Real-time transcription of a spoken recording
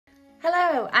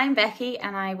Hello, I'm Becky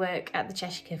and I work at the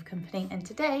Cheshire Gift Company, and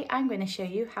today I'm going to show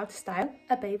you how to style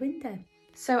a bay window.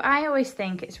 So I always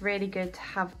think it's really good to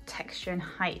have texture and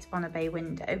height on a bay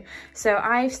window. So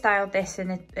I've styled this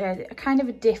in a kind of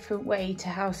a different way to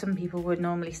how some people would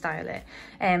normally style it.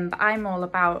 But I'm all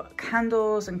about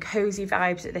candles and cozy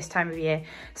vibes at this time of year.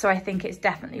 So I think it's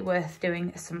definitely worth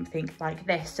doing something like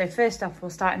this. So first off,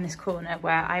 we'll start in this corner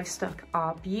where I've stuck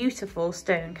our beautiful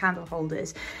stone candle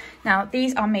holders. Now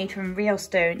these are made from real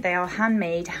stone. They are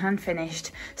handmade, hand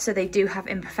finished. So they do have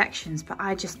imperfections, but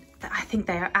I think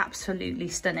they are absolutely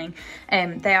stunning.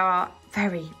 They are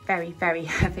very, very, very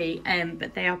heavy,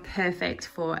 but they are perfect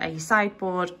for a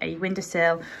sideboard, a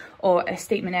windowsill, or a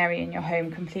statement area in your home,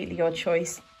 completely your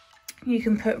choice. You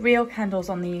can put real candles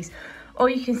on these, or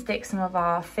you can stick some of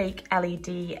our fake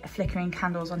LED flickering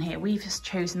candles on here. We've just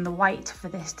chosen the white for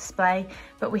this display,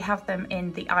 but we have them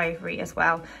in the ivory as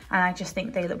well. And I just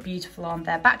think they look beautiful on.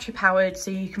 They're battery powered,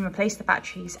 so you can replace the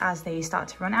batteries as they start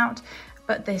to run out.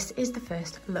 But this is the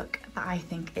first look that I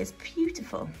think is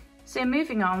beautiful. So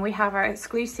moving on, we have our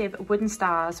exclusive wooden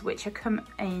stars, which are come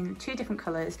in two different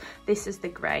colours. This is the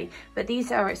grey, but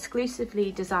these are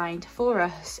exclusively designed for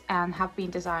us and have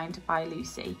been designed by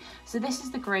Lucy. So this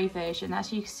is the grey version.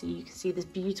 As you can see this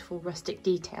beautiful rustic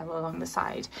detail along the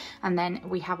side. And then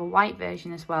we have a white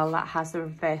version as well that has the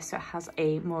reverse, so it has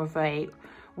a more of a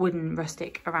wooden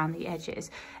rustic around the edges,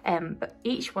 but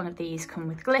each one of these come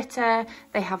with glitter.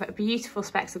 They have beautiful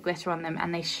specks of glitter on them,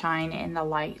 and they shine in the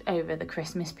light over the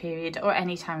Christmas period or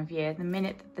any time of year. The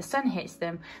minute that the sun hits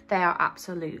them, they are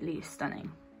absolutely stunning.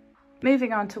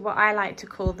 Moving on to what I like to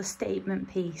call the statement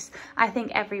piece. I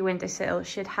think every windowsill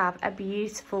should have a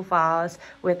beautiful vase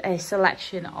with a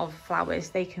selection of flowers.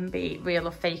 They can be real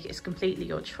or fake, it's completely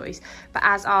your choice. But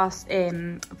as our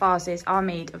vases are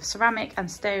made of ceramic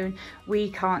and stone, we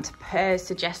can't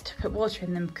suggest to put water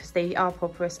in them because they are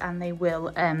porous and they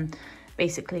will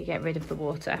basically get rid of the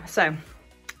water. So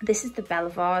this is the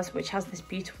Bella vase, which has this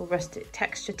beautiful rustic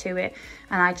texture to it,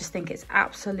 and I just think it's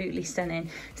absolutely stunning.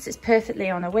 It sits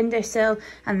perfectly on a windowsill,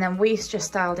 and then we've just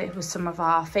styled it with some of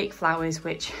our fake flowers,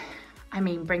 which, I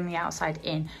mean, bring the outside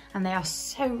in, and they are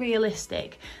so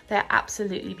realistic. They're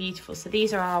absolutely beautiful. So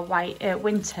these are our white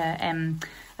winter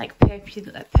like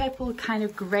purple kind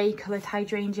of grey coloured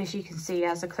hydrangeas, you can see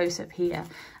as a close-up here,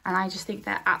 and I just think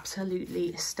they're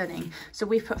absolutely stunning. So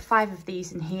we've put 5 of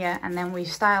these in here, and then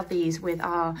we've styled these with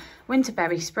our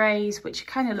winterberry sprays, which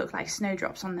kind of look like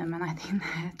snowdrops on them, and I think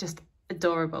they're just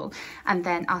adorable. And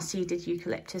then our seeded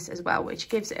eucalyptus as well, which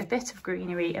gives it a bit of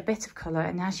greenery, a bit of colour,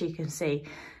 and as you can see,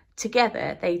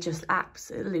 together they just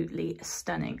absolutely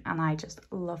stunning, and I just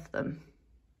love them.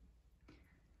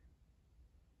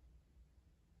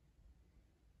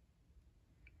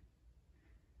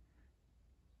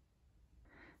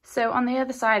 So on the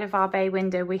other side of our bay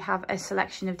window, we have a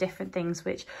selection of different things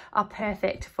which are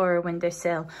perfect for a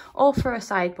windowsill or for a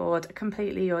sideboard,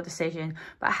 completely your decision.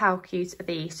 But how cute are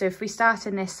these? So if we start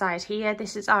on this side here,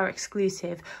 this is our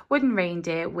exclusive wooden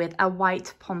reindeer with a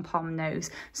white pom-pom nose.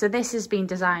 So this has been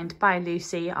designed by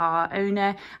Lucy, our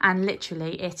owner, and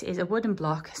literally it is a wooden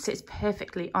block, sits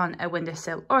perfectly on a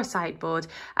windowsill or a sideboard,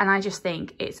 and I just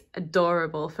think it's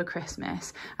adorable for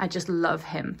Christmas. I just love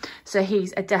him. So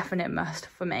he's a definite must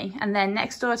for me. And then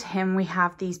next door to him, we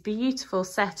have these beautiful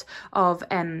set of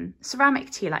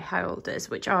ceramic tea light holders,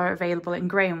 which are available in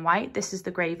grey and white. This is the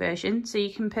grey version, so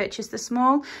you can purchase the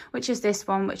small, which is this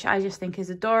one, which I just think is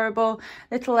adorable.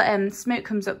 Little smoke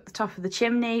comes up the top of the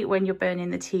chimney when you're burning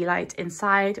the tea light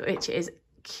inside, which is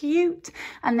cute.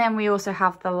 And then we also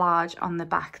have the large on the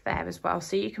back there as well,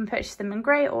 so you can purchase them in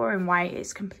grey or in white.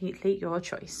 It's completely your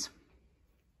choice.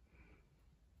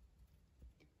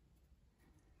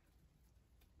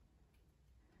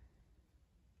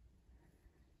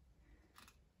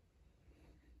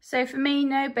 So for me,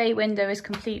 no bay window is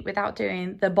complete without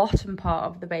doing the bottom part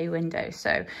of the bay window.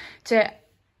 So to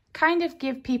kind of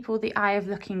give people the eye of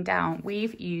looking down,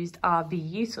 we've used our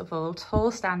beautiful tall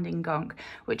standing gong,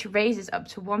 which raises up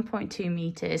to 1.2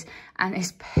 meters and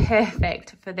is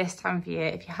perfect for this time of year.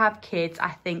 If you have kids, I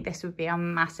think this would be a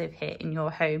massive hit in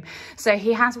your home. So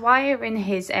he has wire in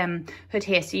his hood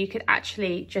here, so you could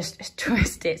actually just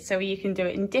twist it, so you can do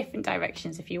it in different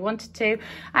directions if you wanted to.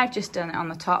 I've just done it on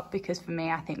the top because for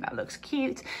me, I think that looks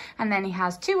cute. And then he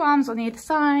has 2 arms on either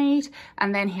side,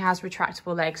 and then he has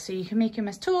retractable legs, so you can make him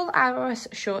as tall or as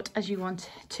short as you want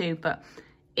to. But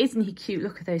isn't he cute?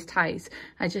 Look at those ties.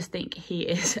 I just think he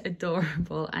is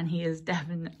adorable, and he is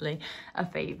definitely a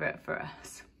favourite for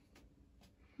us.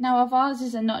 Now our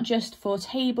vases are not just for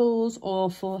tables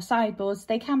or for sideboards,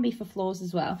 they can be for floors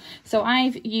as well. So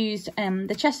I've used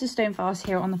the Chester stone vase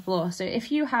here on the floor. So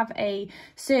if you have a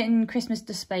certain Christmas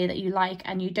display that you like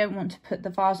and you don't want to put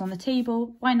the vase on the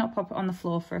table, why not pop it on the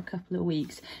floor for a couple of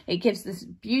weeks? It gives this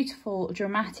beautiful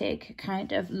dramatic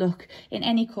kind of look in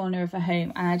any corner of a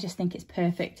home, and I just think it's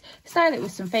perfect. Style it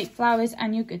with some fake flowers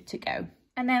and you're good to go.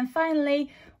 And then finally,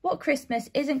 what Christmas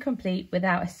isn't complete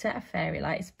without a set of fairy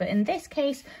lights? But in this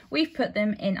case, we've put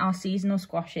them in our seasonal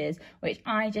squashes, which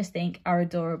I just think are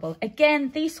adorable.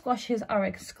 Again, these squashes are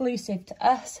exclusive to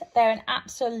us. They're an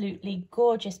absolutely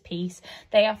gorgeous piece.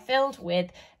 They are filled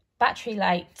with battery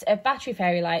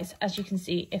fairy lights. As you can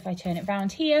see, if I turn it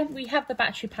round here, we have the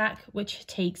battery pack, which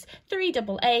takes 3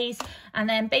 AA's, and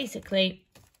then basically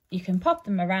you can pop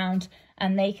them around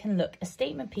and they can look a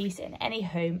statement piece in any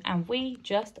home, and we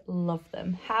just love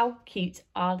them. How cute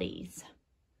are these?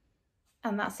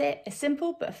 And that's it, a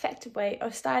simple but effective way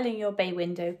of styling your bay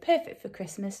window, perfect for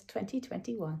Christmas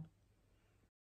 2021.